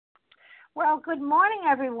Well, good morning,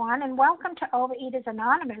 everyone, and welcome to Overeaters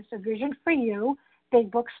Anonymous, a Vision for You Big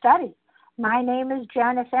Book Study. My name is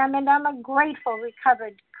Janice M., and I'm a grateful,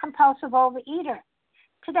 recovered, compulsive overeater.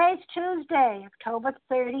 Today's Tuesday, October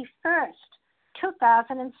 31st,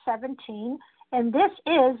 2017, and this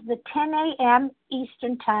is the 10 a.m.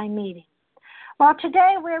 Eastern Time meeting. Well,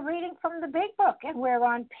 today we're reading from the Big Book, and we're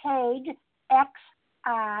on page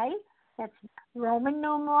XI. That's Roman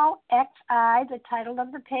numeral XI. The title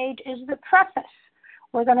of the page is the Preface.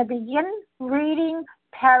 We're going to begin reading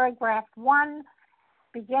paragraph 1,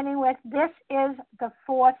 beginning with, "This is the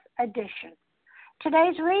 4th edition."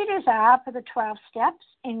 Today's readers are, for the 12 steps,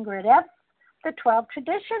 Ingrid F., the 12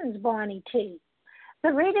 traditions, Bonnie T.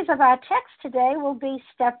 The readers of our text today will be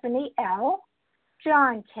Stephanie L.,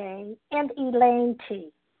 John K., and Elaine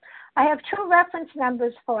T. I have 2 reference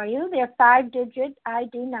numbers for you. They're 5-digit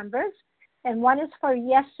ID numbers, and one is for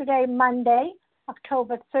yesterday, Monday,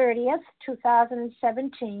 October 30th,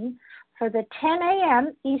 2017, for the 10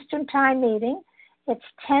 a.m. Eastern Time meeting. It's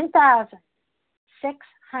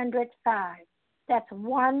 10,605. That's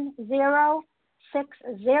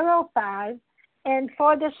 10605. And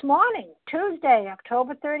for this morning, Tuesday,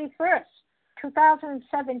 October 31st,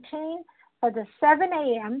 2017, for the 7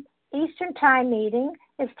 a.m. Eastern Time meeting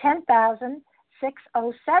is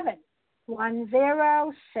 10,607.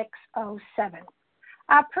 10607.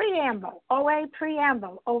 Our preamble, OA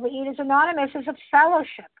preamble, Overeaters Anonymous is a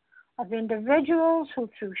fellowship of individuals who,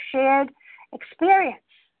 through shared experience,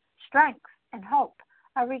 strength, and hope,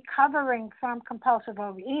 are recovering from compulsive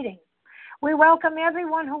overeating. We welcome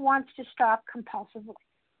everyone who wants to stop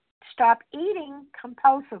eating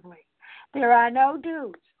compulsively. There are no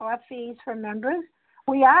dues or fees for members.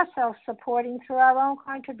 We are self-supporting through our own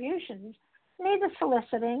contributions, neither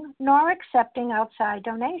soliciting nor accepting outside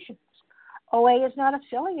donations. OA is not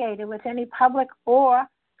affiliated with any public or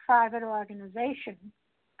private organization,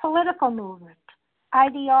 political movement,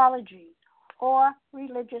 ideology, or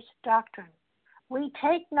religious doctrine. We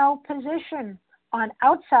take no position on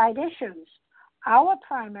outside issues. Our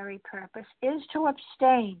primary purpose is to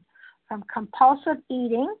abstain from compulsive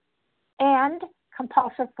eating and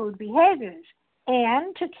compulsive food behaviors,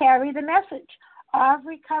 and to carry the message of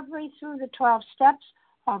recovery through the 12 steps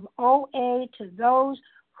of OA to those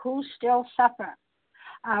who still suffer.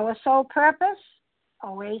 Our sole purpose,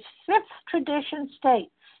 OA's 5th tradition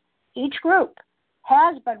states, each group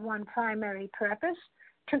has but one primary purpose,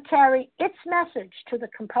 to carry its message to the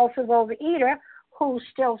compulsive overeater who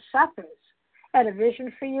still suffers. At a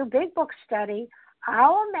Vision for You Big Book Study,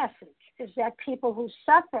 our message is that people who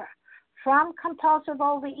suffer from compulsive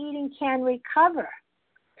overeating can recover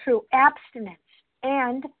through abstinence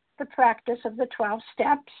and the practice of the 12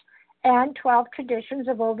 steps and 12 traditions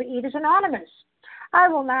of Overeaters Anonymous. I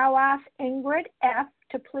will now ask Ingrid F.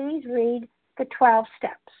 to please read the 12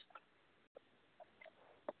 steps.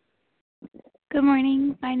 Good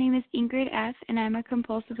morning. My name is Ingrid F., and I'm a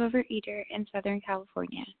compulsive overeater in Southern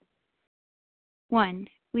California. 1.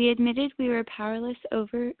 We admitted we were powerless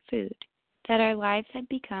over food, that our lives had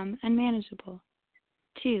become unmanageable.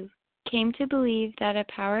 2. Came to believe that a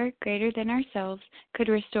power greater than ourselves could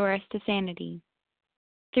restore us to sanity.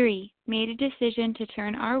 3. Made a decision to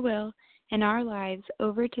turn our will and our lives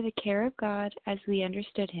over to the care of God as we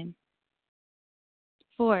understood Him.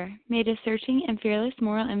 4. Made a searching and fearless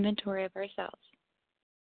moral inventory of ourselves.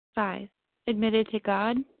 5. Admitted to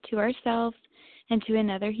God, to ourselves, and to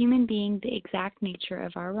another human being the exact nature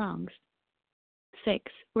of our wrongs.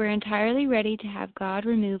 6. We're entirely ready to have God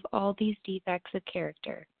remove all these defects of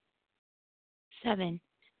character. 7.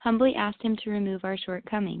 Humbly asked Him to remove our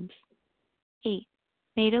shortcomings. 8.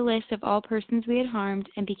 Made a list of all persons we had harmed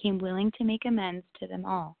and became willing to make amends to them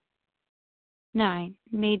all. 9.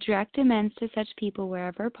 Made direct amends to such people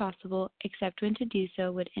wherever possible, except when to do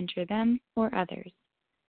so would injure them or others.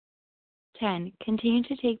 10. Continued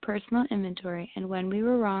to take personal inventory, and when we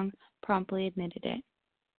were wrong, promptly admitted it.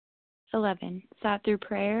 11. Sought through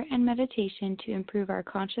prayer and meditation to improve our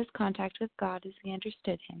conscious contact with God as we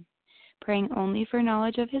understood Him, praying only for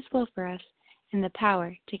knowledge of His will for us and the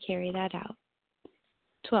power to carry that out.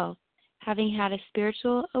 12. Having had a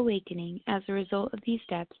spiritual awakening as a result of these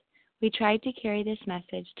steps, we tried to carry this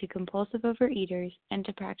message to compulsive overeaters and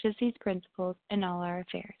to practice these principles in all our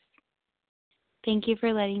affairs. Thank you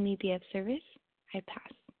for letting me be of service. I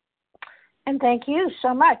pass. And thank you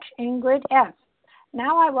so much, Ingrid F.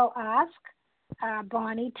 Now I will ask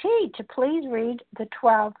Bonnie T. to please read the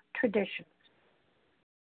 12 traditions.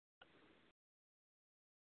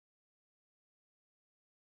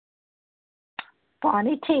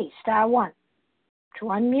 Bonnie T., star 1. To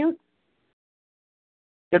unmute.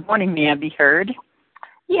 Good morning. May I be heard?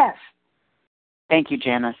 Yes. Thank you,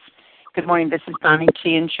 Janice. Good morning. This is Bonnie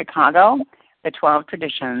T. in Chicago. The 12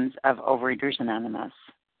 Traditions of Overeaters Anonymous.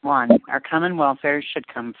 1. Our common welfare should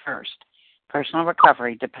come first. Personal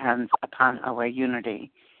recovery depends upon OA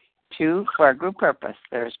unity. 2. For our group purpose,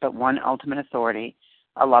 there is but one ultimate authority,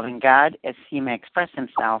 a loving God, as he may express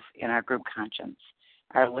himself in our group conscience.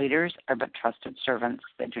 Our leaders are but trusted servants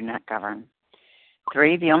that do not govern.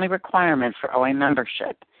 3. The only requirement for OA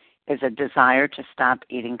membership is a desire to stop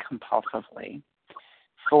eating compulsively.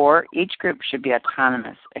 4. Each group should be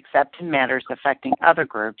autonomous, except in matters affecting other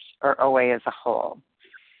groups or OA as a whole.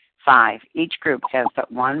 5. Each group has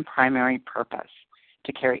but one primary purpose,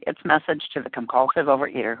 to carry its message to the compulsive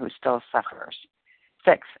overeater who still suffers.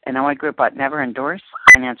 6. An OA group ought never endorse,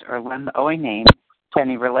 finance, or lend the OA name to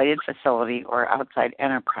any related facility or outside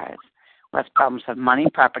enterprise, lest problems of money,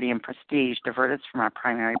 property, and prestige divert us from our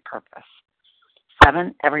primary purpose.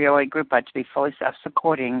 7. Every OA group ought to be fully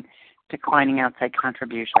self-supporting, declining outside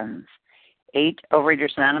contributions. 8.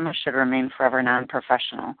 Overeaters Anonymous should remain forever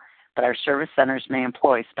non-professional, but our service centers may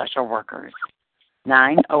employ special workers.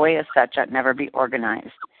 9. OA as such ought never be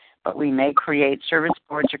organized, but we may create service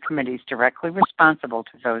boards or committees directly responsible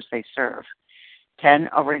to those they serve. 10.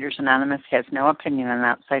 Overeaters Anonymous has no opinion on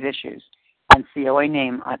outside issues, and the OA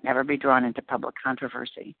name ought never be drawn into public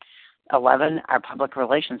controversy. 11. Our public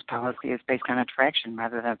relations policy is based on attraction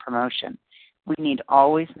rather than promotion. We need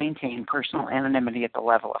always maintain personal anonymity at the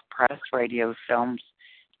level of press, radio, films,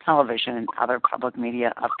 television, and other public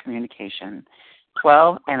media of communication.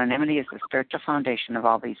 12. Anonymity is the spiritual foundation of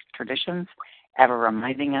all these traditions, ever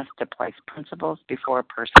reminding us to place principles before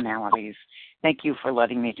personalities. Thank you for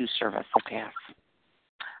letting me do service. I'll pass.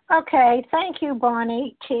 Okay, thank you,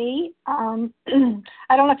 Bonnie T. I don't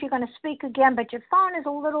know if you're going to speak again, but your phone is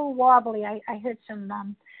a little wobbly. I heard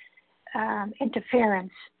some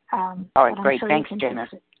interference. Great. Sure. Thanks,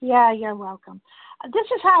 Janice. Yeah, you're welcome. This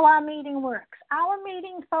is how our meeting works. Our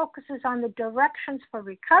meeting focuses on the directions for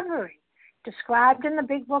recovery described in the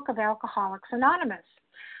Big Book of Alcoholics Anonymous.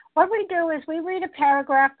 What we do is we read a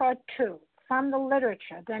paragraph or two from the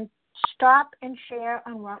literature, then stop and share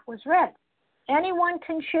on what was read. Anyone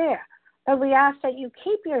can share, but we ask that you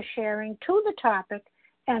keep your sharing to the topic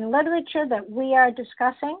and literature that we are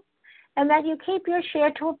discussing, and that you keep your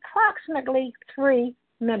share to approximately 3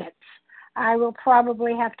 minutes. I will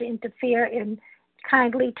probably have to interfere and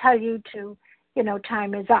kindly tell you to,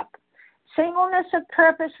 time is up. Singleness of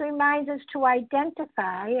purpose reminds us to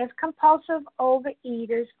identify as compulsive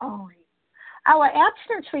overeaters only. Our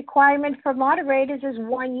abstinence requirement for moderators is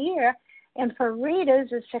 1 year, and for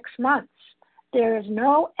readers is 6 months. There is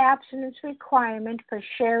no abstinence requirement for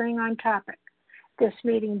sharing on topic. This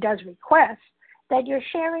meeting does request that your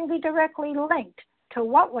sharing be directly linked to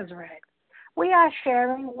what was read. We are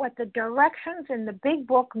sharing what the directions in the Big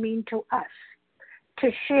Book mean to us.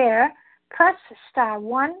 To share, press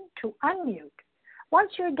 *1 to unmute.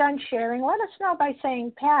 Once you're done sharing, let us know by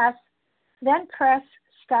saying pass, then press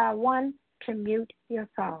 *1 to mute your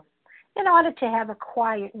phone. In order to have a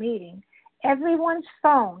quiet meeting, everyone's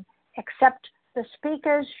phone except the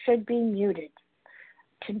speakers should be muted.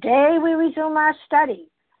 Today we resume our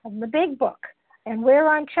study of the Big Book, and we're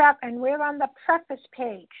on the Preface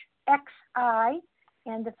page, XI,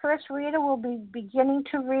 and the first reader will be beginning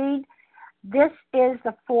to read. This is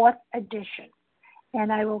the 4th edition,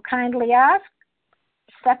 and I will kindly ask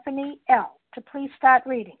Stephanie L. to please start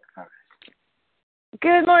reading for us.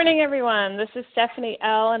 Good morning, everyone. This is Stephanie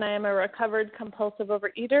L., and I am a recovered compulsive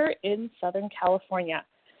overeater in Southern California.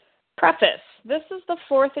 Preface. This is the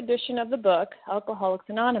 4th edition of the book, Alcoholics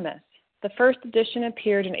Anonymous. The first edition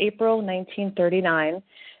appeared in April 1939,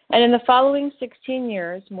 and in the following 16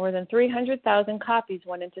 years, more than 300,000 copies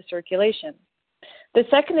went into circulation. The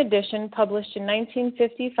second edition, published in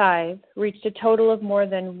 1955, reached a total of more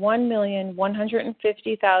than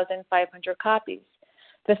 1,150,500 copies.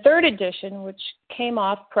 The third edition, which came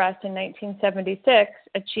off press in 1976,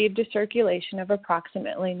 achieved a circulation of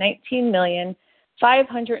approximately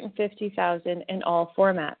 19,550,000 in all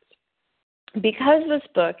formats. Because this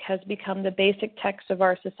book has become the basic text of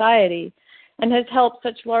our society and has helped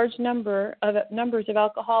such large numbers of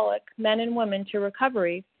alcoholic men and women to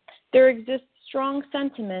recovery, there exists strong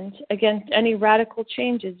sentiment against any radical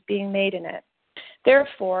changes being made in it.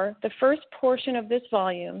 Therefore, the first portion of this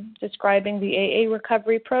volume, describing the AA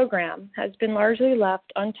recovery program, has been largely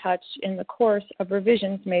left untouched in the course of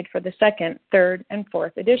revisions made for the second, third, and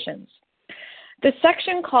fourth editions. The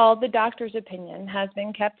section called The Doctor's Opinion has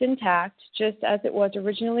been kept intact, just as it was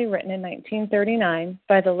originally written in 1939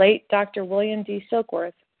 by the late Dr. William D.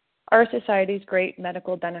 Silkworth, our society's great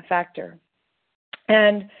medical benefactor.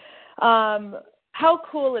 And how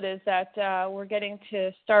cool it is that we're getting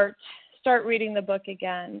to start reading the book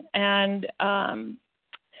again. And,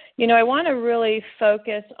 I want to really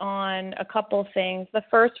focus on a couple things. The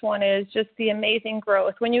first one is just the amazing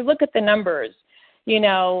growth. When you look at the numbers, there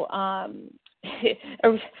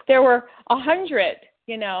were 100,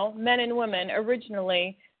 men and women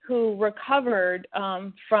originally who recovered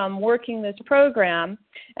from working this program.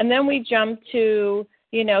 And then we jumped to,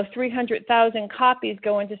 300,000 copies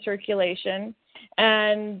go into circulation.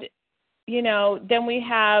 And, then we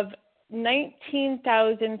have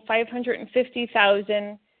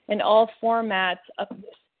 19,550,000 in all formats of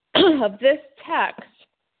this text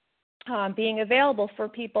being available for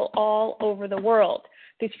people all over the world.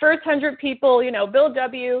 These first 100 people, Bill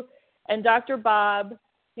W. and Dr. Bob,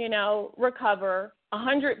 recover.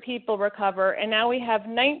 100 people recover. And now we have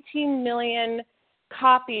 19 million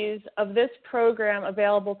copies of this program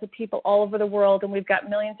available to people all over the world. And we've got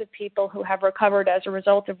millions of people who have recovered as a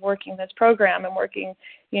result of working this program and working,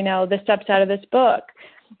 the steps out of this book.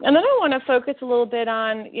 And then I want to focus a little bit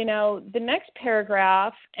on, the next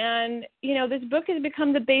paragraph. And, this book has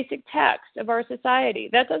become the basic text of our society.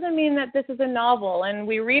 That doesn't mean that this is a novel and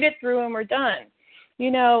we read it through and we're done.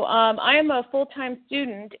 I am a full-time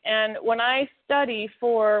student, and when I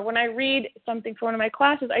read something for one of my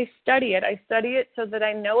classes, I study it. I study it so that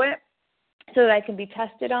I know it, so that I can be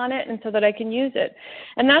tested on it, and so that I can use it.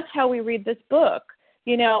 And that's how we read this book.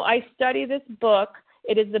 I study this book.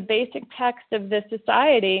 It is the basic text of this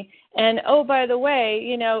society. And, oh, by the way,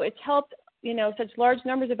 it's helped, such large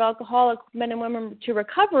numbers of alcoholic men and women to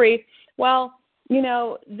recovery. Well,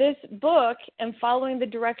 this book and following the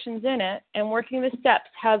directions in it and working the steps,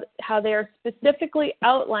 how they are specifically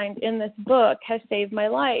outlined in this book has saved my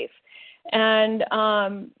life. And,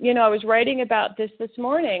 I was writing about this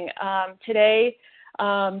morning. Today,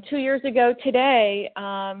 2 years ago today,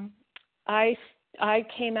 I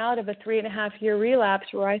came out of a 3.5-year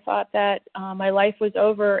relapse where I thought that my life was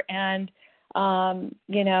over and,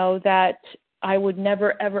 that I would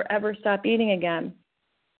never, ever, ever stop eating again.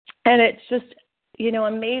 And it's just,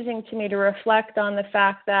 amazing to me to reflect on the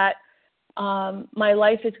fact that my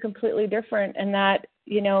life is completely different and that,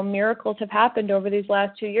 miracles have happened over these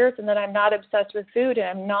last 2 years and that I'm not obsessed with food and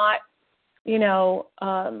I'm not,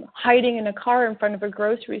 hiding in a car in front of a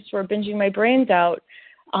grocery store, binging my brains out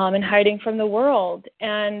and hiding from the world.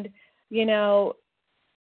 And,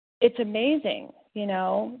 it's amazing,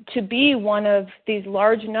 to be one of these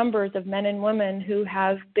large numbers of men and women who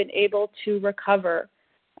have been able to recover.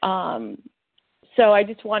 So I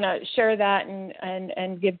just want to share that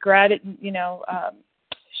and give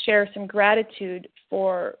share some gratitude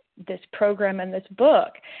for this program and this book.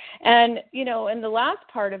 And, in the last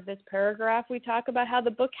part of this paragraph, we talk about how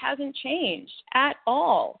the book hasn't changed at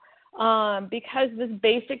all because this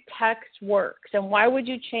basic text works. And why would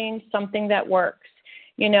you change something that works?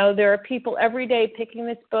 There are people every day picking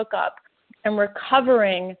this book up and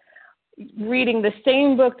recovering, reading the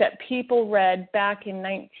same book that people read back in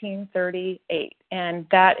 1938. And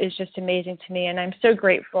that is just amazing to me. And I'm so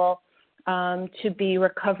grateful to be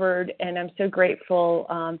recovered, and I'm so grateful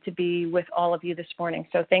to be with all of you this morning.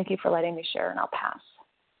 So thank you for letting me share, and I'll pass.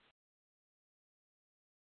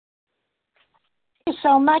 Thank you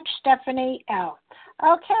so much, Stephanie L.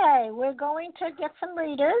 Okay, we're going to get some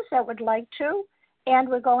readers that would like to, and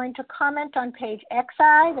we're going to comment on page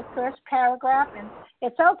XI, the first paragraph. And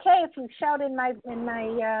it's okay if you shout in my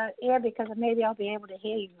ear because maybe I'll be able to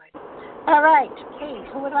hear you. All right, please,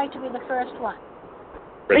 who would like to be the first one?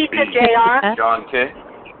 Lisa J.R. John K.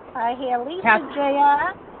 I hear Lisa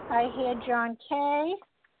J.R. I hear John K.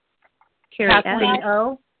 Kathleen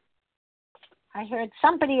O. I heard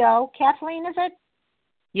somebody O. Kathleen, is it?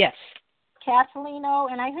 Yes. Kathleen O.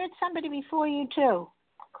 And I heard somebody before you, too.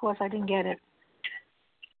 Of course, I didn't get it.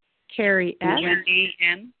 Carrie S. Wendy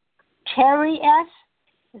M. Terry S.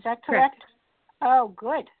 Is that correct? Correct. Oh,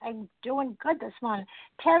 good. I'm doing good this morning.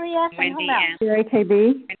 Terry S. and who else? Sherry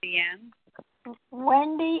KB. Wendy M.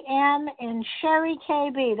 Wendy M. and Sherry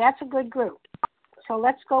KB. That's a good group. So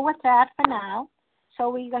let's go with that for now. So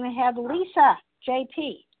we're going to have Lisa JP,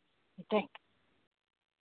 I think.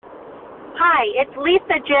 Hi, it's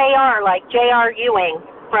Lisa J.R., like J.R. Ewing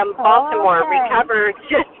from Baltimore, recovered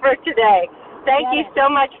just for today. Thank you so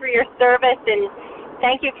much for your service, and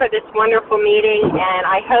thank you for this wonderful meeting, and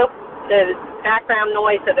I hope the background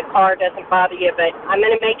noise of the car doesn't bother you, but I'm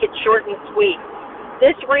going to make it short and sweet.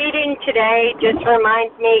 This reading today just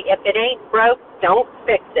reminds me, if it ain't broke, don't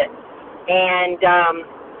fix it. And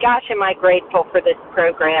gosh, am I grateful for this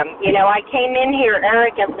program. I came in here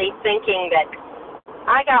arrogantly thinking that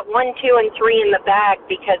I got 1, 2, and 3 in the bag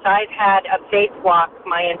because I've had a faith walk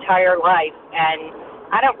my entire life, and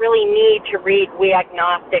I don't really need to read We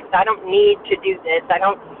Agnostics. I don't need to do this. I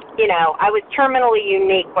was terminally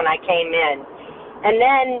unique when I came in. And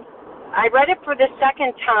then I read it for the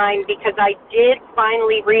second time because I did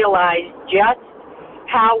finally realize just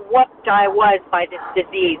how whooped I was by this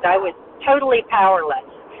disease. I was totally powerless.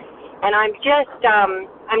 And I'm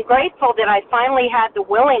grateful that I finally had the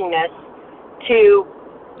willingness to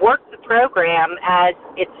work the program as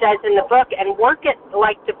it says in the book, and work it,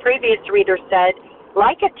 like the previous reader said,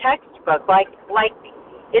 like a textbook, like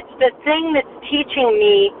it's the thing that's teaching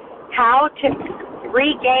me how to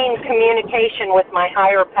regain communication with my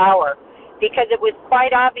higher power, because it was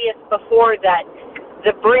quite obvious before that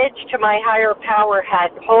the bridge to my higher power had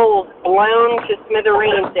holes blown to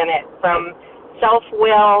smithereens in it from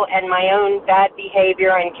self-will and my own bad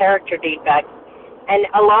behavior and character defects. And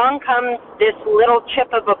along comes this little chip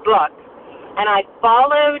of a book, and I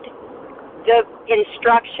followed the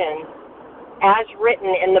instructions as written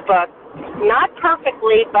in the book, not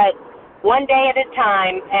perfectly, but one day at a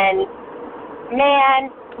time, and man,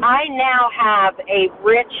 I now have a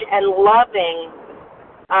rich and loving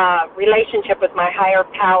relationship with my higher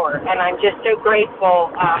power, and I'm just so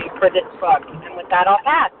grateful for this book. And with that, I'll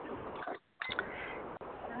pass.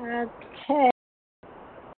 Okay.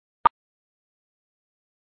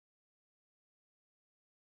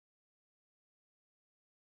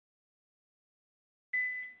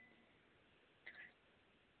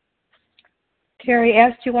 Terry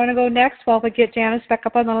S., do you want to go next while we get Janice back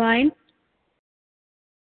up on the line?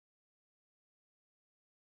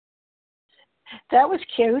 That was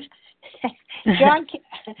cute. John,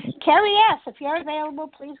 Carrie S., if you're available,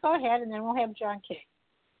 please go ahead, and then we'll have John K.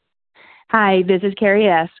 Hi, this is Carrie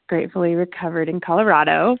S., gratefully recovered in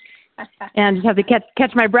Colorado. And just have to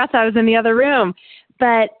catch my breath. I was in the other room.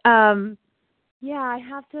 But, I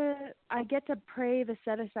get to pray the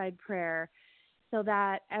set-aside prayer so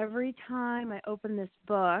that every time I open this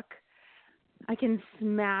book, I can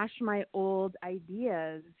smash my old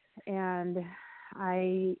ideas. And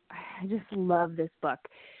I just love this book,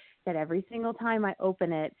 that every single time I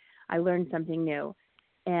open it, I learn something new.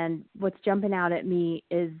 And what's jumping out at me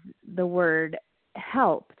is the word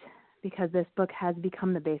helped, because this book has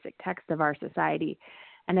become the basic text of our society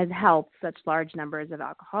and has helped such large numbers of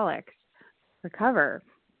alcoholics recover.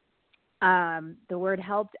 The word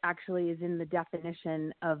helped actually is in the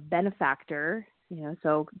definition of benefactor.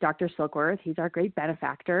 So Dr. Silkworth, he's our great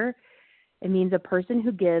benefactor. It means a person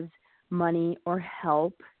who gives money or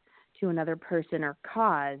help to another person or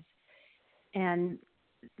cause. And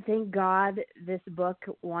thank God this book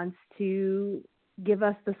wants to give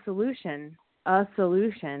us a solution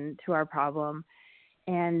to our problem.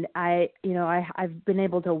 And I've been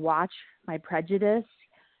able to watch my prejudice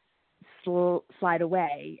slide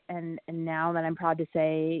away. And now that I'm proud to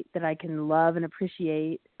say that I can love and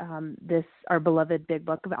appreciate our beloved big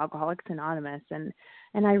book of Alcoholics Anonymous. And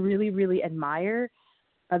I really, really admire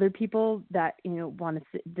other people that,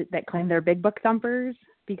 that claim they're big book thumpers,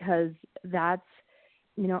 because that's,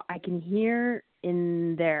 I can hear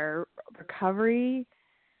in their recovery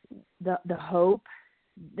the hope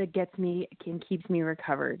that keeps me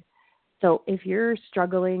recovered. So if you're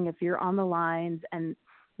struggling, if you're on the lines and,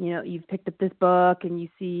 you've picked up this book and you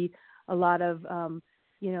see a lot of,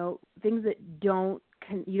 things that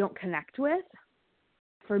you don't connect with,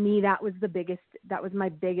 for me, that was my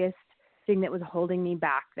biggest thing that was holding me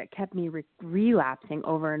back, that kept me relapsing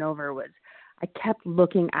over and over, was I kept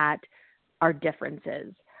looking at our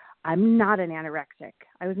differences. I'm not an anorexic.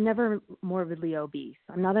 I was never morbidly obese.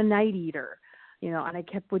 I'm not a night eater, and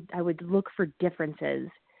I would look for differences.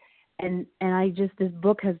 And this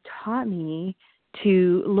book has taught me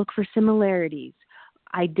to look for similarities,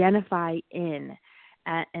 identify in,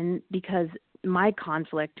 and because my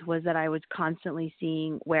conflict was that I was constantly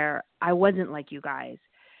seeing where I wasn't like you guys.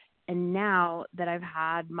 And now that I've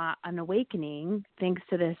had an awakening, thanks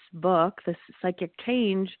to this book, this psychic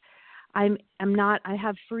change, I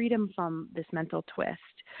have freedom from this mental twist.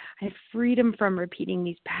 I have freedom from repeating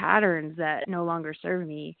these patterns that no longer serve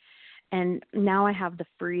me. And now I have the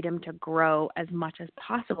freedom to grow as much as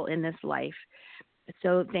possible in this life.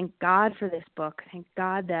 So thank God for this book. Thank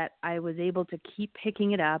God that I was able to keep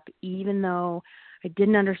picking it up, even though I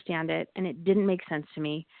didn't understand it and it didn't make sense to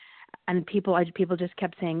me. And people just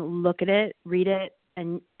kept saying, look at it, read it.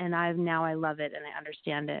 And I love it and I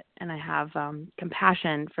understand it. And I have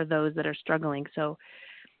compassion for those that are struggling. So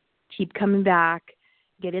keep coming back,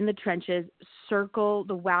 get in the trenches, circle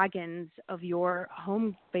the wagons of your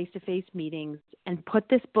home face-to-face meetings, and put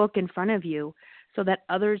this book in front of you so that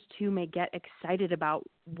others too may get excited about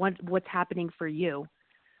what's happening for you.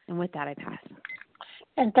 And with that, I pass.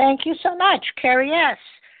 And thank you so much, Carrie S.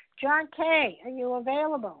 John K., are you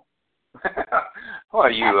available? Well,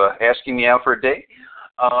 are you asking me out for a date?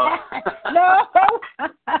 No.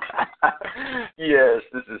 Yes,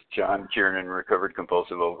 this is John Kiernan, recovered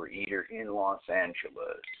compulsive overeater in Los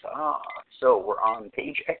Angeles. So we're on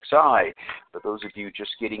page XI. For those of you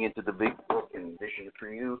just getting into the big book and Vision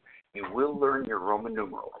for You, you will learn your Roman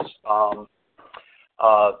numerals.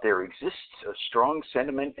 There exists a strong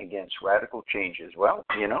sentiment against radical changes. Well,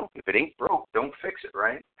 if it ain't broke, don't fix it,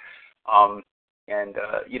 right?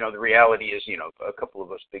 The reality is, a couple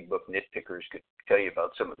of us big book nitpickers could tell you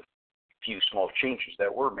about some of the few small changes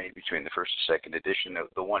that were made between the first and second edition.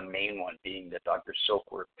 The one main one being that Dr.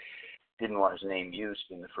 Silkworth didn't want his name used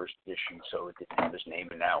in the first edition, so it didn't have his name,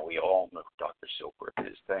 and now we all know who Dr.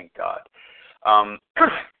 Silkworth is, thank God. And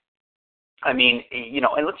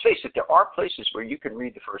let's face it, there are places where you can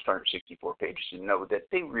read the first 164 pages and know that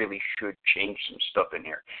they really should change some stuff in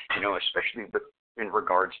here, especially in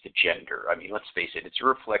regards to gender. I mean, let's face it, it's a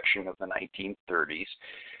reflection of the 1930s,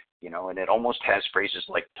 and it almost has phrases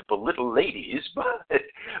like to belittle ladies,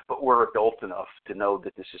 but we're adult enough to know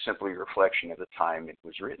that this is simply a reflection of the time it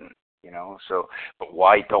was written, but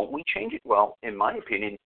why don't we change it? Well, in my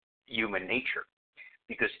opinion, human nature.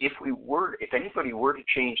 Because if anybody were to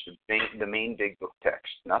change the main big book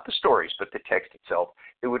text, not the stories, but the text itself,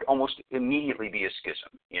 it would almost immediately be a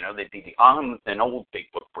schism. They'd be I'm an old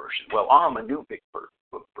big book person. Well, I'm a new big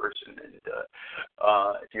book person. And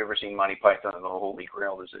if you've ever seen Monty Python and the Holy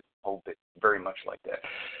Grail, there's a whole bit very much like that.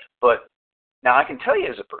 But now I can tell you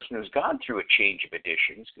as a person who's gone through a change of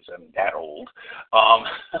editions, because I'm that old,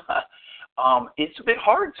 it's a bit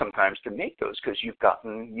hard sometimes to make those because you've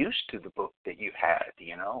gotten used to the book that you had,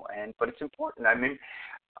 but it's important. I mean,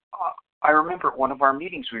 I remember at one of our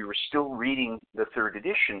meetings, we were still reading the third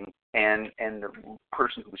edition, and the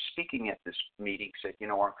person who was speaking at this meeting said,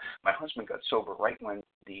 my husband got sober right when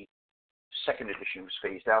the second edition was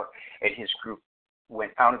phased out, and his group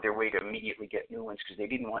went out of their way to immediately get new ones because they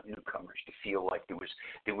didn't want newcomers to feel like there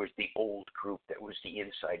was the old group that was the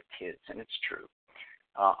inside kids, and it's true.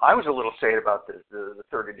 I was a little sad about the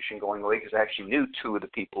third edition going away because I actually knew two of the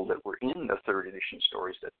people that were in the third edition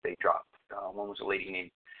stories that they dropped. One was a lady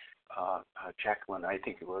named Jacqueline, I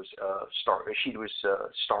think it was.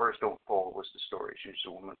 Stars Don't Fall was the story. She was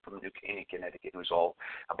a woman from New Canaan, Connecticut. It was all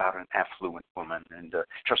about an affluent woman. And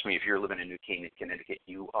trust me, if you're living in New Canaan, Connecticut,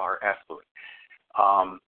 you are affluent.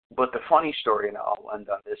 But the funny story, and I'll end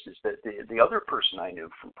on this, is that the other person I knew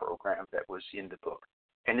from program that was in the book,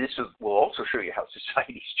 and this will also show you how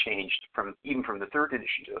society's changed even from the third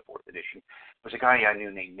edition to the fourth edition, was a guy I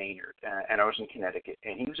knew named Maynard, and I was in Connecticut,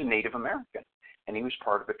 and he was a Native American, and he was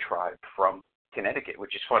part of a tribe from Connecticut,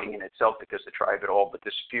 which is funny in itself because the tribe had all but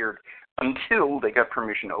disappeared until they got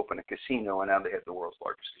permission to open a casino, and now they have the world's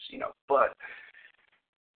largest casino. But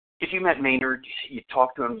if you met Maynard, you'd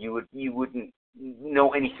talk to him, you wouldn't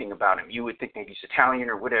know anything about him. You would think maybe he's Italian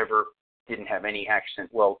or whatever. Didn't have any accent.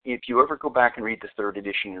 Well, if you ever go back and read the third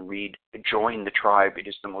edition and read Join the Tribe, it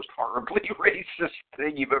is the most horribly racist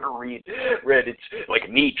thing you've ever read. It's like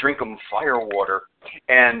me, drink 'em fire water.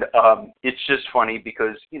 And it's just funny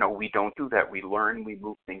because, we don't do that. We learn, we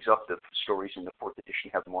move things up. The stories in the fourth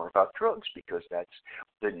edition have more about drugs because that's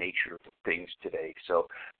the nature of things today. So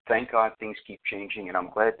thank God things keep changing, and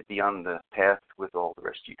I'm glad to be on the path with all the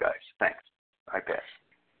rest of you guys. Thanks. I pass.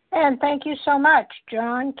 And thank you so much,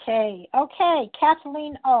 John K. Okay,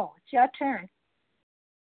 Kathleen O., it's your turn.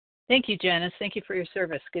 Thank you, Janice. Thank you for your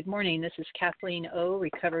service. Good morning. This is Kathleen O.,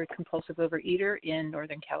 recovered compulsive overeater in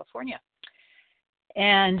Northern California.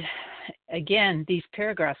 And again, these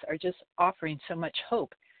paragraphs are just offering so much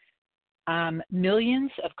hope.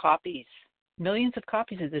 Millions of copies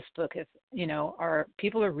of this book,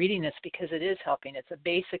 people are reading this because it is helping. It's a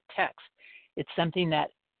basic text. It's something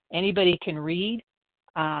that anybody can read.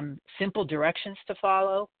 Simple directions to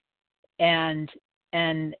follow, and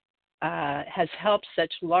has helped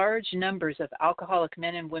such large numbers of alcoholic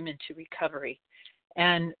men and women to recovery.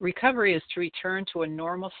 And recovery is to return to a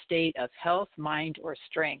normal state of health, mind, or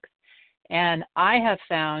strength. And I have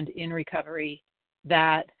found in recovery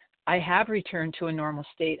that I have returned to a normal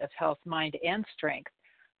state of health, mind, and strength.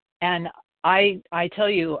 And I tell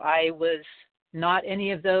you, I was not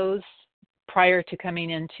any of those prior to coming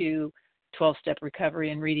into 12-step recovery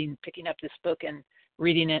and picking up this book and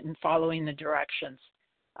reading it and following the directions.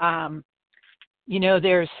 There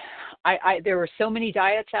were so many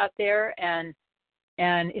diets out there, and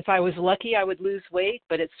if I was lucky, I would lose weight,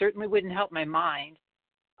 but it certainly wouldn't help my mind.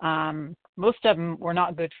 Most of them were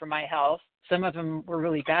not good for my health. Some of them were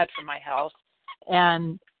really bad for my health,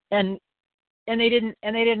 and they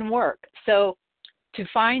didn't work. So to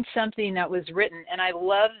find something that was written, and I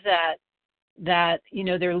love that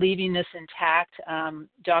they're leaving this intact.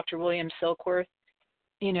 Dr. William Silkworth,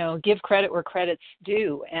 give credit where credit's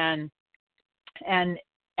due, and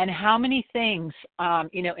how many things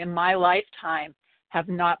in my lifetime have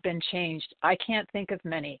not been changed. I can't think of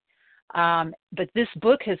many, but this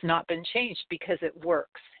book has not been changed because it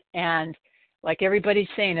works. And like everybody's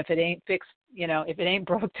saying, if it ain't fixed, if it ain't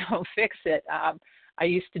broke, don't fix it. I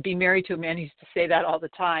used to be married to a man who used to say that all the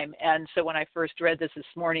time. And so when I first read this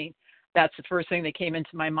morning, that's the first thing that came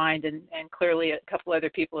into my mind. And clearly a couple other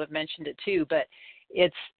people have mentioned it too. But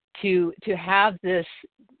it's to have this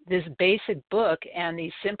basic book and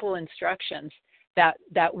these simple instructions that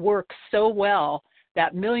work so well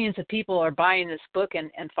that millions of people are buying this book and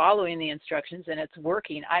following the instructions, and it's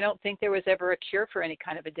working. I don't think there was ever a cure for any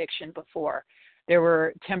kind of addiction before. There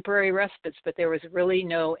were temporary respites, but there was really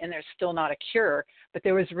no, and there's still not a cure, but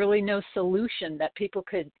there was really no solution that people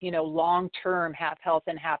could, long-term have health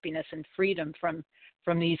and happiness and freedom from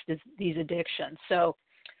these addictions. So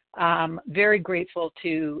very grateful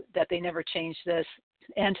that they never changed this,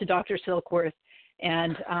 and to Dr. Silkworth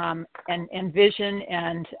and Vision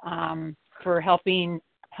and for helping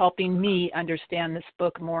me understand this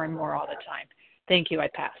book more and more all the time. Thank you. I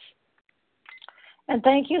pass. And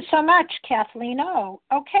thank you so much, Kathleen O.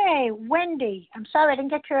 Okay, Wendy. I'm sorry, I didn't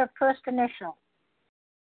get your first initial.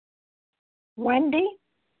 Wendy?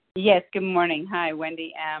 Yes, good morning. Hi,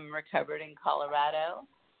 Wendy M., recovered in Colorado.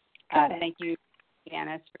 Thank you,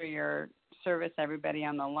 Janice, for your service, everybody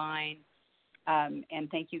on the line. And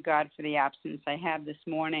thank you, God, for the absence I have this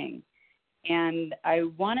morning. And I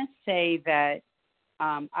want to say that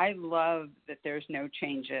I love that there's no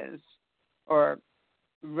changes, or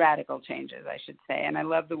radical changes, I should say. And I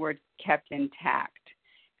love the word kept intact,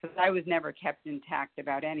 because I was never kept intact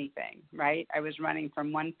about anything, right? I was running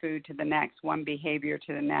from one food to the next, one behavior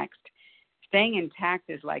to the next. Staying intact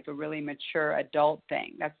is like a really mature adult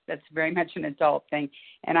thing. That's very much an adult thing.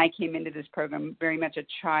 And I came into this program very much a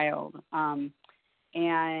child. And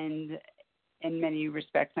in many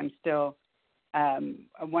respects, I'm still a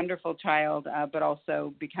wonderful child, but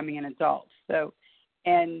also becoming an adult. So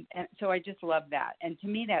I just love that. And to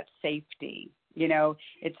me, that's safety.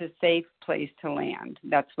 It's a safe place to land.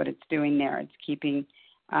 That's what it's doing there. It's keeping,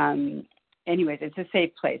 it's a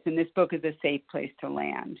safe place. And this book is a safe place to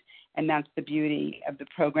land. And that's the beauty of the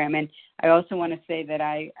program. And I also want to say that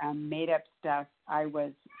I made up stuff. I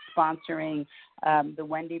was sponsoring the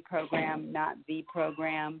Wendy program, not the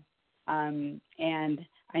program. And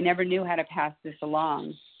I never knew how to pass this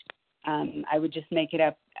along. I would just make it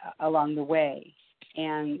up along the way.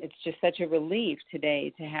 And it's just such a relief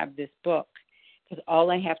today to have this book, because all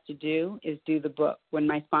I have to do is do the book. When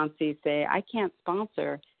my sponsees say, I can't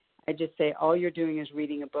sponsor, I just say, all you're doing is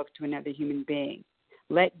reading a book to another human being.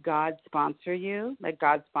 Let God sponsor you. Let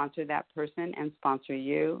God sponsor that person and sponsor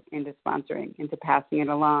you into passing it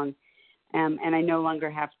along. And I no longer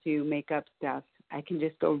have to make up stuff. I can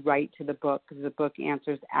just go right to the book, because the book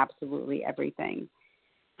answers absolutely everything.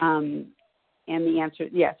 And the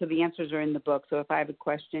answers are in the book. So if I have a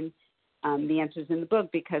question, the answer's in the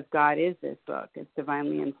book, because God is this book. It's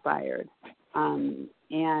divinely inspired.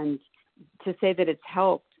 And to say that it's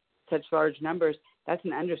helped such large numbers, that's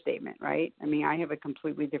an understatement, right? I mean, I have a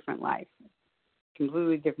completely different life,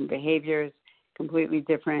 completely different behaviors, completely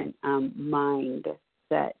different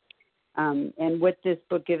mindset. And what this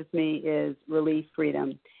book gives me is relief,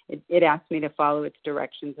 freedom. It asks me to follow its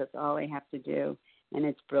directions. That's all I have to do. And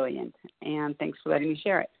it's brilliant. And thanks for letting me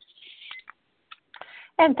share it.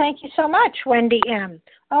 And thank you so much, Wendy M.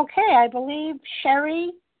 Okay, I believe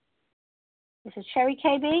Sherry. Is it Sherry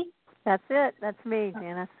KB? That's it. That's me,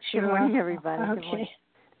 Janice. Good morning, everybody. Okay. Good morning.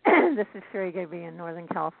 This is Sherry KB in Northern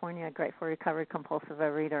California, a grateful recovered compulsive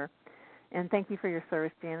overeater. And thank you for your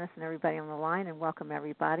service, Janice, and everybody on the line, and welcome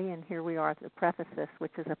everybody. And here we are at the Preface,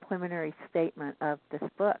 which is a preliminary statement of this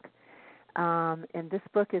book. And this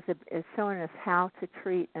book is showing us how to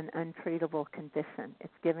treat an untreatable condition.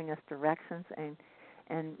 It's giving us directions and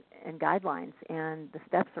guidelines, and the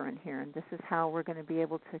steps are in here. And this is how we're going to be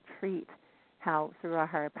able to treat, how through our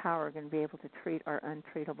higher power we're going to be able to treat our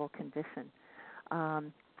untreatable condition.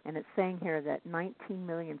 And it's saying here that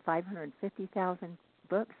 19,550,000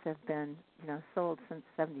 books have been, sold since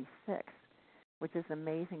 '76, which is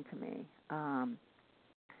amazing to me.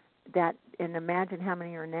 And imagine how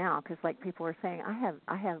many are now, because like people are saying,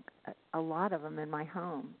 I have a lot of them in my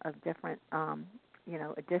home of different,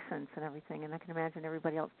 editions and everything, and I can imagine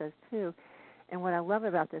everybody else does too. And what I love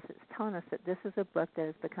about this, it's telling us that this is a book that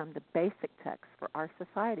has become the basic text for our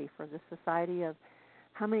society, for the society of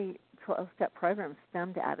how many 12-step programs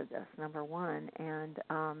stemmed out of this, number one. And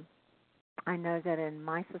I know that in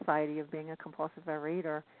my society of being a compulsive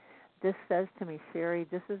overeater, this says to me, Sherry,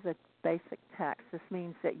 this is a basic text. This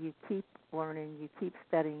means that you keep learning, you keep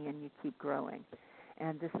studying, and you keep growing.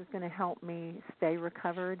 And this is going to help me stay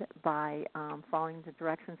recovered by following the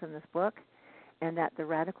directions in this book, and that the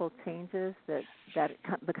radical changes that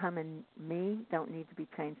become in me don't need to be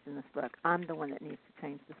changed in this book. I'm the one that needs to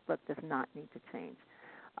change. This book does not need to change.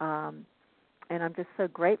 And I'm just so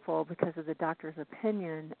grateful because of the doctor's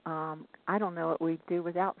opinion. I don't know what we'd do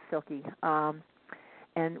without Silky.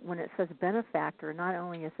 And when it says benefactor, not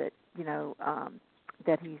only is it,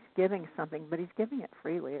 that he's giving something, but he's giving it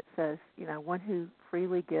freely. It says, one who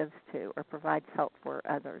freely gives to or provides help for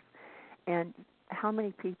others. And how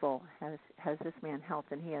many people has this man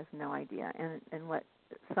helped, and he has no idea. And what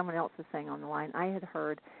someone else is saying on the line, I had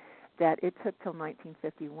heard that it took till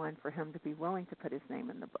 1951 for him to be willing to put his name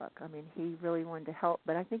in the book. I mean, he really wanted to help,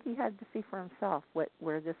 but I think he had to see for himself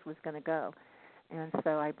where this was going to go. And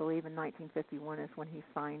so I believe in 1951 is when he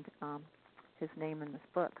signed his name in this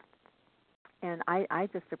book. And I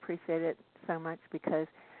just appreciate it so much because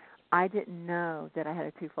I didn't know that I had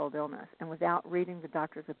a twofold illness. And without reading the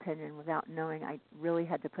doctor's opinion, without knowing, I really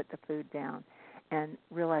had to put the food down and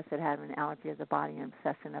realize that I had an allergy of the body and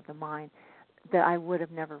obsession of the mind, that I would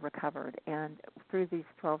have never recovered. And through these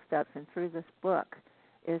 12 steps and through this book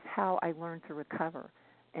is how I learned to recover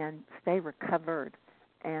and stay recovered.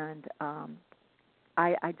 And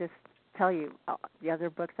I just tell you, the other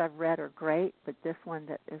books I've read are great, but this one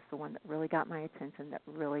that is the one that really got my attention, that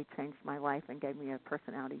really changed my life and gave me a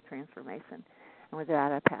personality transformation. And with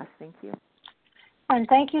that, I pass. Thank you. And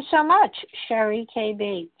thank you so much, Sherry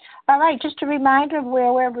KB. All right, just a reminder of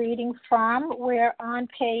where we're reading from. We're on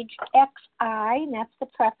page XI, and that's the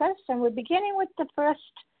preface, and we're beginning with the first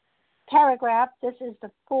paragraph. This is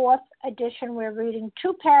the 4th edition. We're reading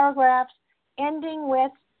 2 paragraphs, ending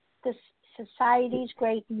with the Society's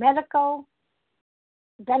great medical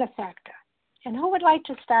benefactor. And who would like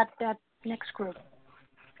to start that next group?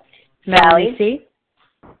 Melanie C.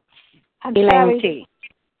 Elaine T.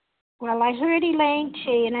 Well, I heard Elaine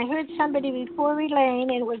T, and I heard somebody before Elaine,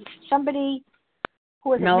 and it was somebody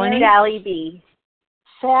who was Melanie. Sally B.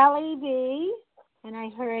 Sally B. And I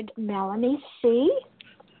heard Melanie C.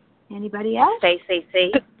 Anybody else? Stacy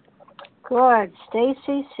C. Good.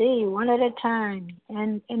 Stacy C. One at a time.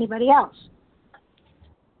 And anybody else?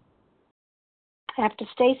 After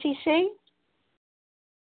Stacy C?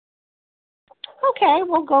 Okay,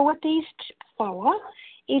 we'll go with these 4.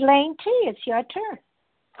 Elaine T., it's your turn.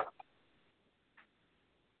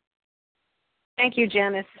 Thank you,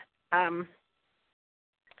 Janice.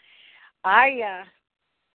 I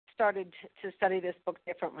started to study this book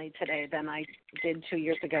differently today than I did 2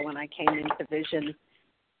 years ago when I came into Vision,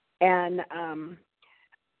 and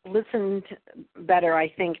listened better, I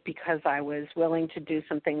think, because I was willing to do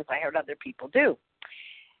some things I heard other people do.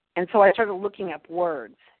 And so I started looking up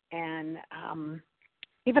words, and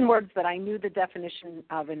even words that I knew the definition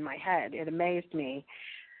of in my head. It amazed me.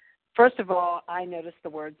 First of all, I noticed the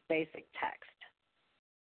words basic text.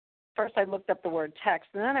 First, I looked up the word text,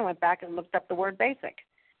 and then I went back and looked up the word basic.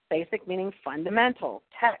 Basic meaning fundamental,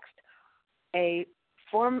 text, a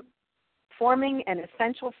forming an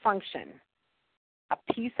essential function, a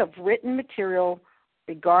piece of written material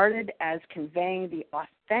regarded as conveying the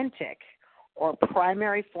authentic or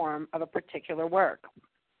primary form of a particular work.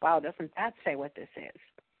 Wow, doesn't that say what this is?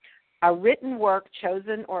 A written work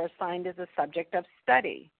chosen or assigned as a subject of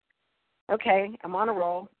study. Okay, I'm on a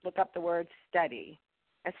roll. Look up the word study.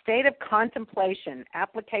 A state of contemplation,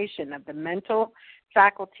 application of the mental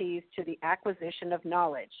faculties to the acquisition of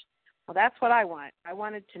knowledge. Well, that's what I want. I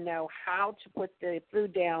wanted to know how to put the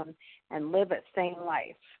food down and live a sane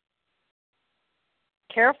life.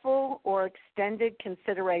 Careful or extended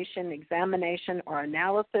consideration, examination, or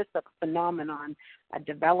analysis of a phenomenon, a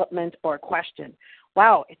development, or a question.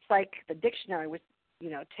 Wow, it's like the dictionary was,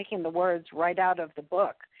 taking the words right out of the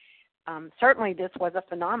book. Certainly this was a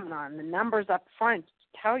phenomenon. The numbers up front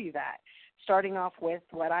tell you that, starting off with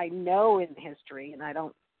what I know in history, and I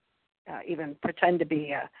don't even pretend to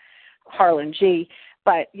be a Harlan G.,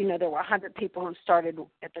 but, there were 100 people who started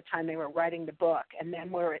at the time they were writing the book, and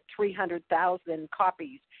then we're at 300,000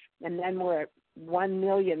 copies, and then we're at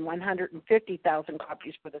 1,150,000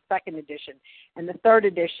 copies for the second edition, and the third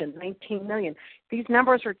edition, 19 million. These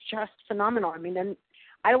numbers are just phenomenal. I mean, and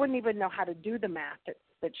I wouldn't even know how to do the math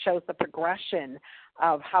that shows the progression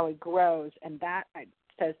of how it grows, and that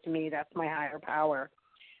says to me that's my higher power.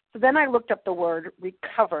 So then I looked up the word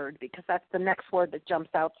recovered because that's the next word that jumps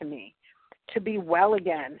out to me, to be well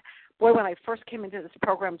again. Boy, when I first came into this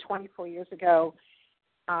program 24 years ago,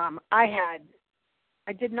 I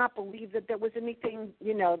did not believe that there was anything,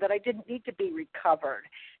 that I didn't need to be recovered,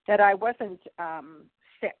 that I wasn't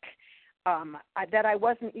sick, that I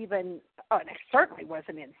wasn't even, and I certainly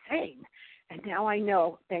wasn't insane. And now I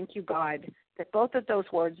know, thank you, God, that both of those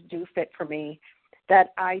words do fit for me,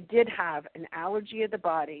 that I did have an allergy of the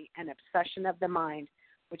body, an obsession of the mind,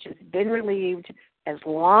 which has been relieved as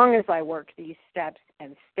long as I work these steps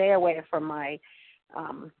and stay away from my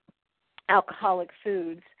alcoholic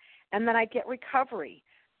foods, and then I get recovery.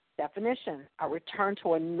 Definition: a return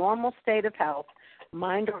to a normal state of health,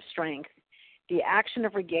 mind or strength, the action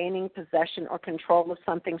of regaining possession or control of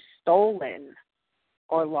something stolen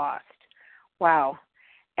or lost. Wow.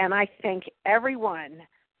 And I thank everyone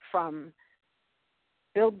from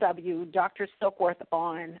Bill W., Dr. Silkworth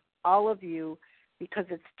on, all of you, because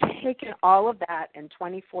it's taken all of that in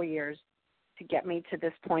 24 years to get me to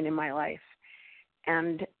this point in my life.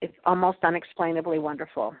 And it's almost unexplainably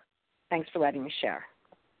wonderful. Thanks for letting me share.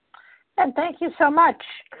 And thank you so much,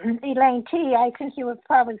 Elaine T. I think you were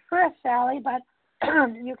probably first, Sally, but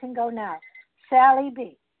you can go now. Sally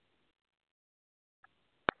B.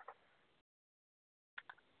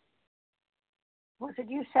 Was it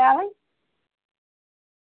you, Sally?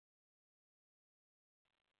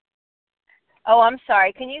 Oh, I'm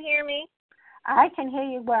sorry. Can you hear me? I can hear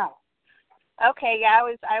you well. Okay, yeah,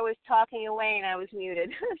 I was talking away and I was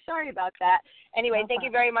muted. Sorry about that. Anyway, thank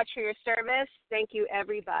you very much for your service. Thank you,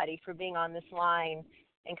 everybody, for being on this line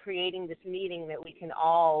and creating this meeting that we can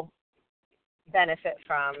all benefit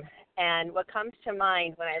from. And what comes to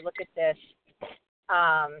mind when I look at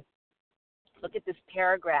this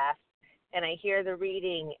paragraph, and I hear the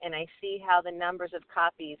reading, and I see how the numbers of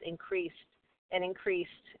copies increased and increased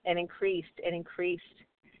and increased and increased,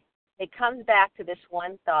 it comes back to this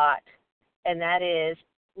one thought, and that is,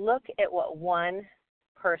 look at what one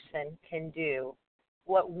person can do,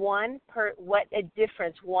 what a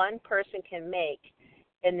difference one person can make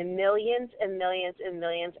in the millions and millions and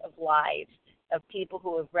millions of lives of people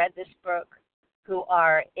who have read this book, who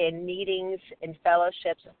are in meetings and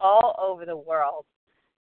fellowships all over the world.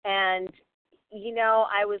 And,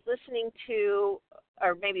 I was listening to,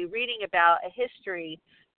 or maybe reading about a history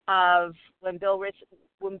of when Bill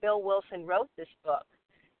Wilson wrote this book.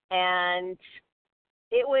 And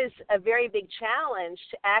it was a very big challenge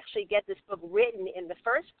to actually get this book written in the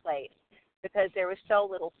first place because there was so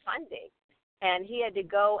little funding. And he had to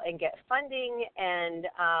go and get funding, and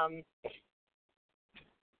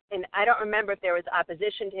I don't remember if there was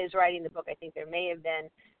opposition to his writing the book. I think there may have been.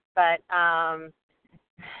 But,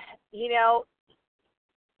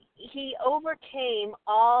 he overcame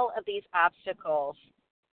all of these obstacles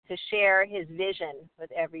to share his vision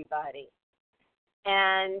with everybody.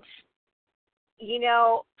 And,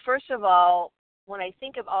 first of all, when I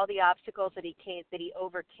think of all the obstacles that he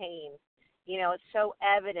overcame, it's so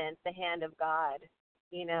evident the hand of God,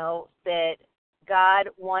 that God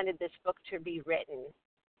wanted this book to be written.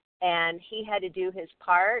 And he had to do his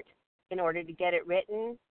part in order to get it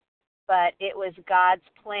written. But it was God's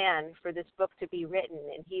plan for this book to be written,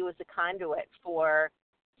 and he was a conduit for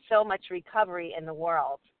so much recovery in the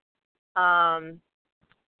world. But,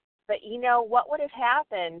 what would have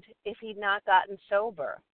happened if he'd not gotten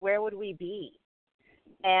sober? Where would we be?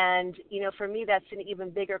 And, for me, that's an even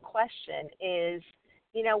bigger question is,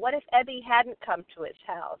 what if Ebby hadn't come to his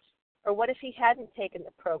house? Or what if he hadn't taken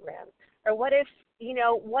the program? Or what if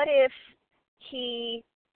he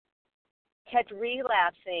kept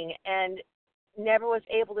relapsing and never was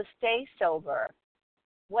able to stay sober?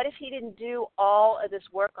 What if he didn't do all of this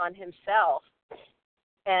work on himself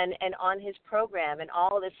and on his program and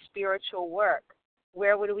all of this spiritual work?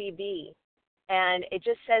 Where would we be? And it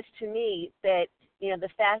just says to me that, the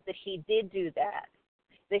fact that he did do that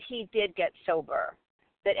he did get sober,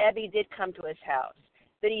 that Ebby did come to his house,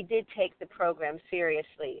 that he did take the program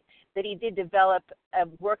seriously, that he did develop a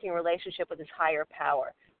working relationship with his higher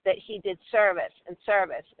power, that he did service and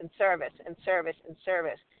service and service and service and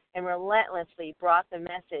service and relentlessly brought the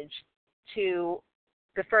message to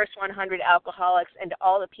the first 100 alcoholics and to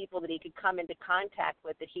all the people that he could come into contact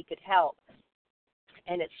with that he could help.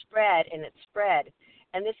 And it spread and it spread.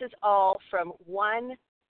 And this is all from one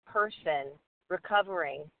person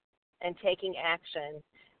recovering and taking action.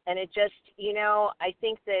 And it just, I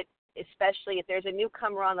think that especially if there's a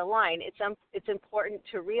newcomer on the line, it's important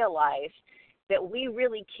to realize that we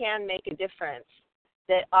really can make a difference,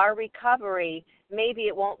 that our recovery, maybe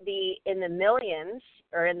it won't be in the millions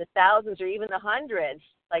or in the thousands or even the hundreds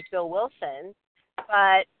like Bill Wilson,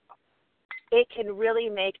 but it can really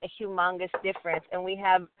make a humongous difference. And we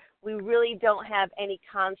really don't have any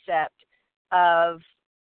concept of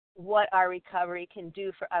what our recovery can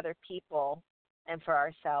do for other people and for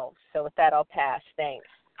ourselves. So with that, I'll pass. Thanks.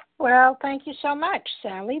 Well, thank you so much,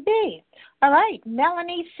 Sally B. All right,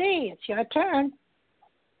 Melanie C., it's your turn.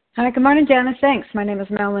 Hi, good morning, Janice. Thanks. My name is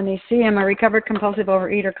Melanie C. I'm a recovered compulsive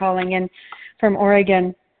overeater calling in from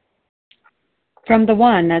Oregon. From the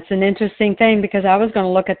one, that's an interesting thing because I was going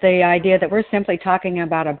to look at the idea that we're simply talking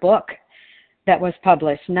about a book that was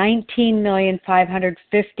published,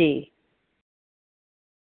 19,550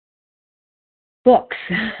 books.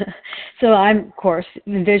 So I'm, of course,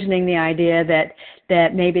 envisioning the idea that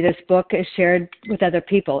maybe this book is shared with other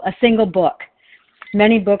people, a single book.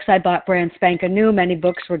 Many books I bought brand spanking new. Many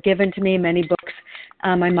books were given to me. Many books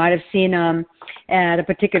I might have seen at a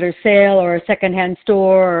particular sale or a secondhand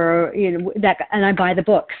store, or that. And I buy the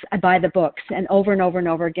books. And over and over and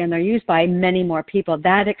over again, they're used by many more people.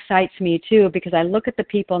 That excites me too because I look at the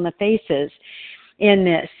people and the faces in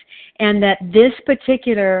this, and that this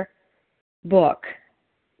particular book.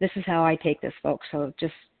 This is how I take this, folks. So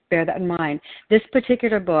just bear that in mind. This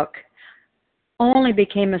particular book only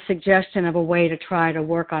became a suggestion of a way to try to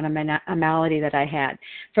work on a malady that I had.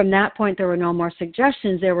 From that point, there were no more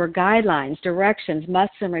suggestions. There were guidelines, directions,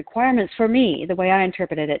 musts, and requirements for me, the way I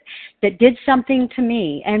interpreted it, that did something to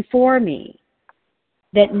me and for me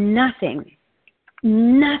that nothing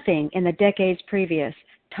in the decades previous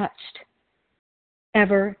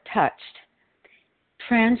ever touched,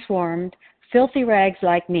 transformed filthy rags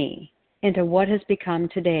like me into what has become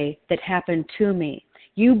today that happened to me.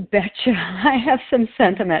 You betcha I have some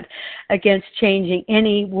sentiment against changing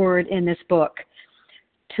any word in this book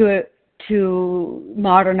to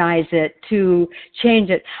modernize it, to change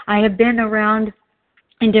it. I have been around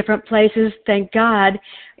in different places, thank God,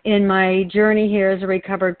 in my journey here as a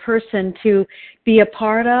recovered person to be a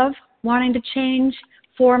part of wanting to change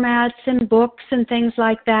formats and books and things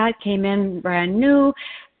like that. Came in brand new,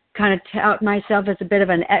 kind of tout myself as a bit of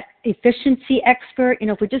an efficiency expert.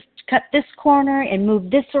 If we just cut this corner and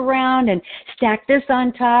move this around and stack this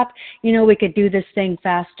on top, we could do this thing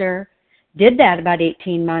faster. Did that about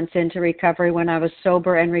 18 months into recovery when I was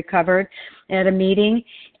sober and recovered at a meeting,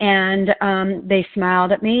 and they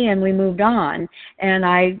smiled at me and we moved on, and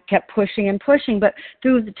I kept pushing and pushing. But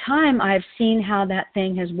through the time, I've seen how that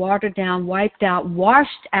thing has watered down, wiped out,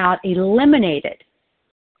 washed out, eliminated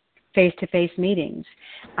face-to-face meetings.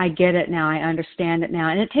 I get it now. I understand it now.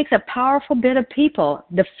 And it takes a powerful bit of people,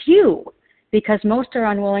 the few, because most are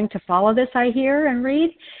unwilling to follow this, I hear and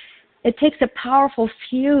read. It takes a powerful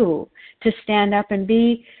few to stand up and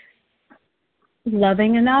be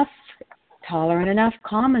loving enough, tolerant enough,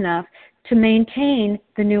 calm enough to maintain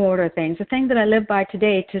the new order of things. The thing that I live by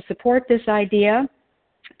today to support this idea,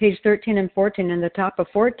 page 13 and 14, in the top of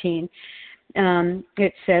 14,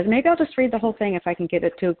 it says, maybe I'll just read the whole thing if I can get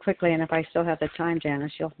it too quickly, and if I still have the time,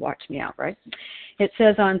 Janice, you'll watch me out, right? It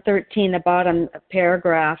says on 13, the bottom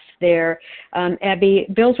paragraph there,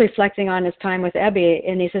 Bill's reflecting on his time with Ebby,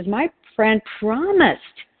 and he says, my friend promised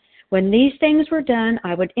when these things were done,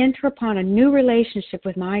 I would enter upon a new relationship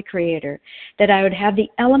with my Creator, that I would have the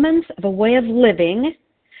elements of a way of living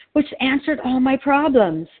which answered all my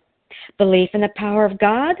problems. Belief in the power of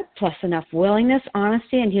God, plus enough willingness,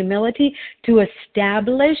 honesty, and humility to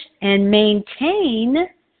establish and maintain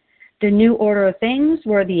the new order of things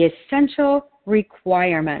were the essential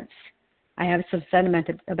requirements. I have some sentiment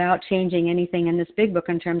about changing anything in this big book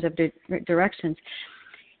in terms of directions.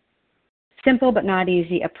 Simple but not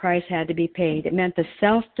easy, a price had to be paid. It meant the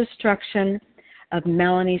self-destruction of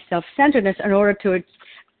Melanie's self-centeredness in order to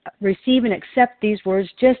receive and accept these words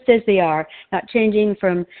just as they are, not changing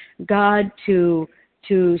from God to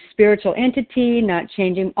spiritual entity, not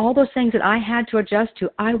changing all those things that I had to adjust to.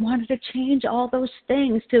 I wanted to change all those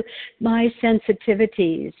things to my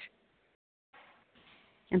sensitivities.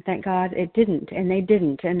 And thank God it didn't, and they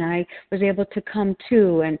didn't, and I was able to come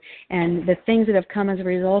to, and the things that have come as a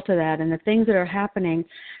result of that, and the things that are happening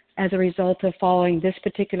as a result of following this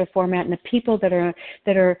particular format, and the people that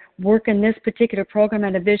are working this particular program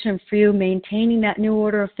and a vision for you, maintaining that new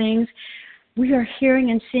order of things, we are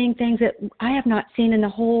hearing and seeing things that I have not seen in the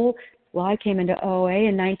whole, well, I came into OA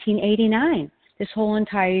in 1989. This whole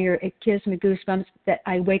entire year, it gives me goosebumps that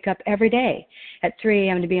I wake up every day at 3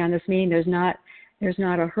 a.m. to be on this meeting. There's not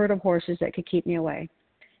a herd of horses that could keep me away.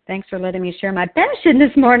 Thanks for letting me share my passion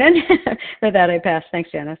this morning. With that, I pass.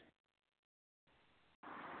 Thanks, Janice.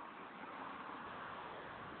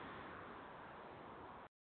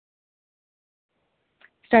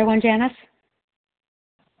 Star one, Janice.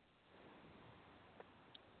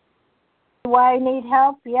 Do I need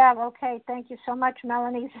help? Yeah, okay. Thank you so much,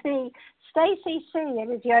 Melanie C. Stacy C., it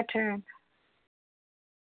is your turn,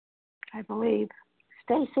 I believe.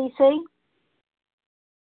 Stacy C.?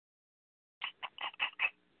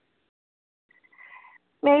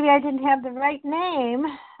 Maybe I didn't have the right name.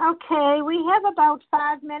 Okay, we have about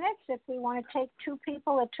 5 minutes if we want to take two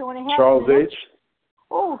people at 2.5 Charles minutes. H.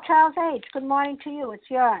 Oh, Charles H., good morning to you. It's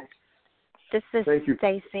yours. This is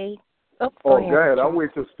Stacy. Oh, go ahead. I'll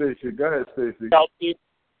wait till Stacy. Go ahead, Stacy.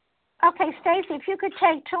 Okay, Stacy, if you could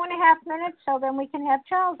take 2.5 minutes so then we can have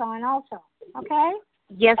Charles on also, okay?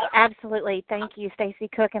 Yes, absolutely. Thank you, Stacy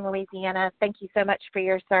Cook in Louisiana. Thank you so much for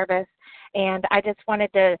your service. And I just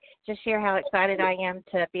wanted to just share how excited I am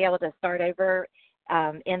to be able to start over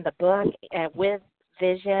in the book with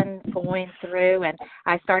Vision going through. And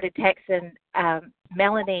I started texting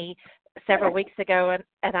Melanie several weeks ago,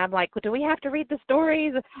 and I'm like, well, do we have to read the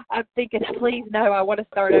stories? I'm thinking, please, no, I want to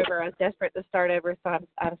start over. I was desperate to start over, so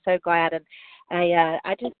I'm so glad. And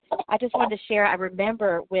I just wanted to share. I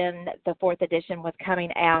remember when the 4th edition was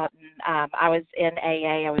coming out, and I was in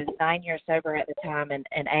AA. I was 9 years sober at the time in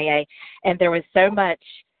AA, and there was so much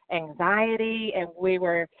anxiety, and we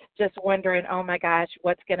were just wondering, oh my gosh,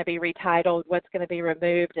 what's going to be retitled, what's going to be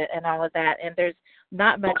removed, and all of that. And there's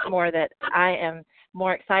not much more that I am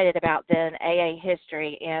more excited about than AA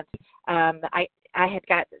history. And I had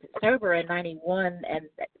got sober in 91, and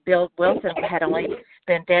Bill Wilson had only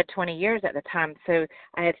been dead 20 years at the time. So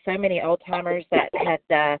I had so many old timers that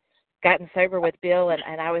had gotten sober with Bill,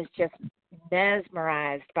 and I was just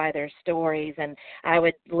mesmerized by their stories, and I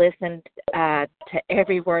would listen to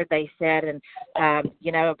every word they said, and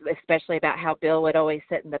especially about how Bill would always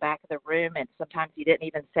sit in the back of the room, and sometimes he didn't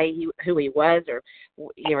even say who he was or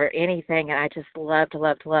anything, and I just loved,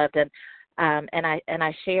 and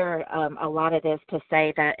I share a lot of this to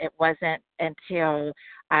say that it wasn't until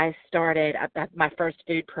I started my first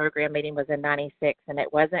food program meeting was in '96, and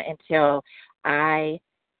it wasn't until I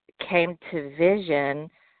came to Vision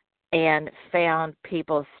and found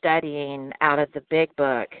people studying out of the big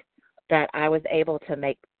book that I was able to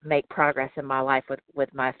make progress in my life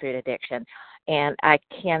with my food addiction. And I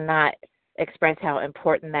cannot express how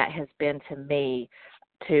important that has been to me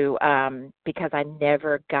because I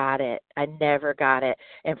never got it.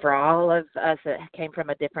 And for all of us that came from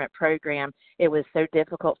a different program, it was so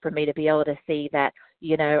difficult for me to be able to see that,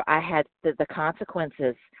 I had the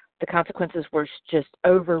consequences. The consequences were just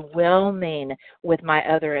overwhelming with my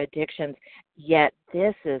other addictions, yet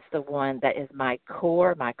this is the one that is my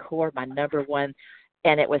core, my number one,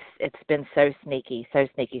 and it's been so sneaky. So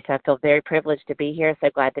I feel very privileged to be here,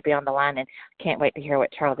 so glad to be on the line, and can't wait to hear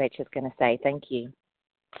what Charles H. is going to say. Thank you.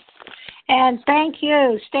 And thank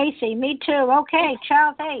you, Stacy. Me too. Okay,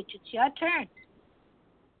 Charles H., it's your turn.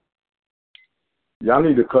 Y'all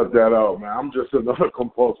need to cut that out, man. I'm just another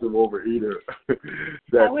compulsive overeater.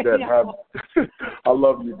 I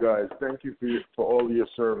love you guys. Thank you for all of your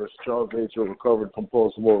service. Charles H., a recovered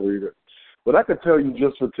compulsive overeater. But I could tell you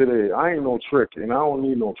just for today, I ain't no trick, and I don't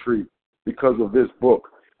need no treat because of this book,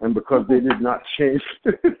 and because they did not change,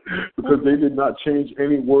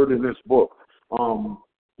 any word in this book.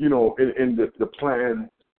 In the plan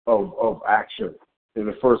of action in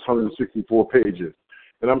the first 164 pages.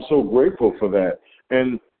 And I'm so grateful for that.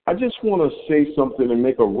 And I just want to say something and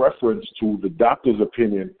make a reference to the doctor's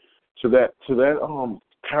opinion to that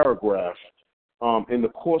paragraph in the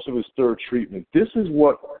course of his third treatment. This is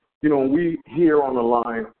what, we hear on the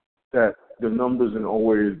line that the numbers in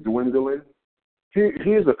OA is dwindling.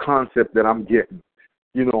 Here's a concept that I'm getting.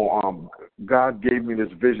 God gave me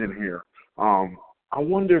this vision here. I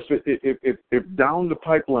wonder if down the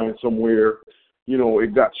pipeline somewhere,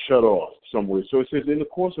 it got shut off somewhere. So it says in the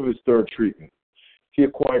course of his third treatment, he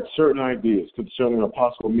acquired certain ideas concerning a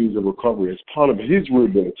possible means of recovery. As part of his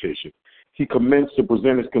rehabilitation, he commenced to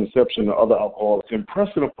present his conception to other alcoholics,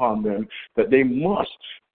 impressing upon them that they must,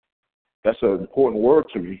 that's an important word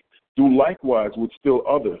to me, do likewise with still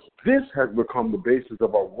others. This has become the basis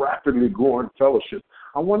of a rapidly growing fellowship.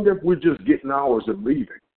 I wonder if we're just getting ours and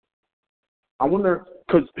leaving. I wonder,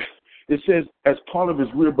 because it says as part of his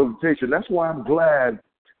rehabilitation. That's why I'm glad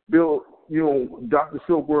Bill, Dr.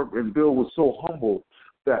 Silberg and Bill was so humble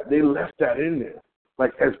that they left that in there.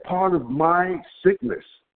 Like, as part of my sickness,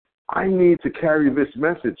 I need to carry this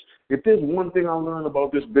message. If there's one thing I learned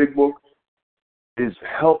about this big book, is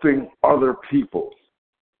helping other people.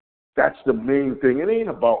 That's the main thing. It ain't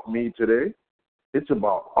about me today. It's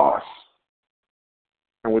about us.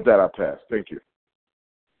 And with that, I pass. Thank you.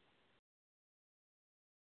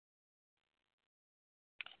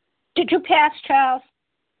 Did you pass, Charles?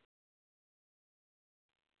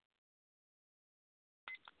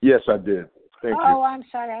 Yes, I did. Thank you. Oh, I'm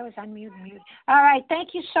sorry. I was on mute. All right.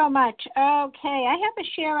 Thank you so much. Okay. I have a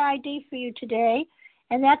share ID for you today,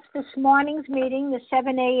 and that's this morning's meeting, the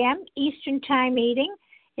 7 a.m. Eastern Time meeting,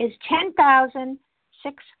 is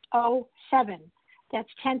 10,607.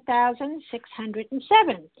 That's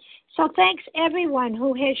 10,607. So thanks, everyone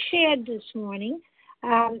who has shared this morning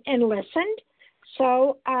and listened.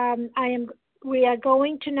 So we are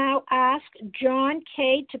going to now ask John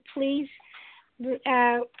Kay to please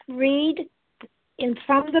read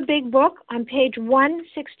from the Big Book on page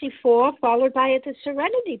 164, followed by the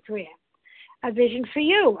Serenity Prayer, A Vision for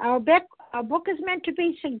You. Our book is meant to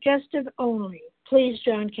be suggestive only. Please,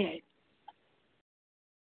 John Kay.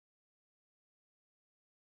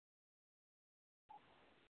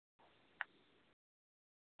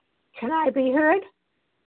 Can I be heard?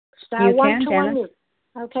 Star you 1 can, to Dennis. unmute.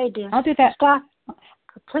 Okay, dear. I'll do that. Star.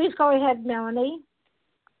 Please go ahead, Melanie.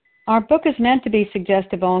 Our book is meant to be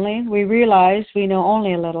suggestive only. We realize we know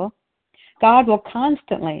only a little. God will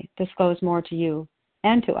constantly disclose more to you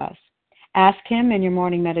and to us. Ask Him in your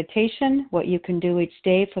morning meditation what you can do each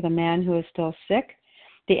day for the man who is still sick.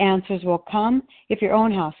 The answers will come if your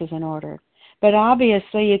own house is in order. But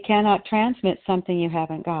obviously you cannot transmit something you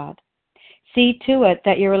haven't got. See to it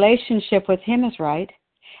that your relationship with Him is right,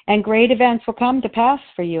 and great events will come to pass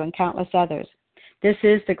for you and countless others. This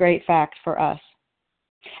is the great fact for us.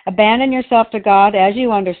 Abandon yourself to God as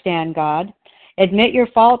you understand God. Admit your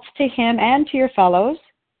faults to Him and to your fellows.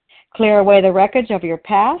 Clear away the wreckage of your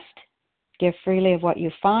past. Give freely of what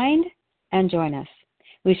you find, and join us.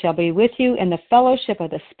 We shall be with you in the fellowship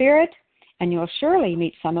of the Spirit, and you'll surely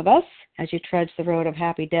meet some of us as you trudge the road of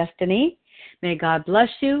happy destiny. May God bless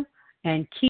you and keep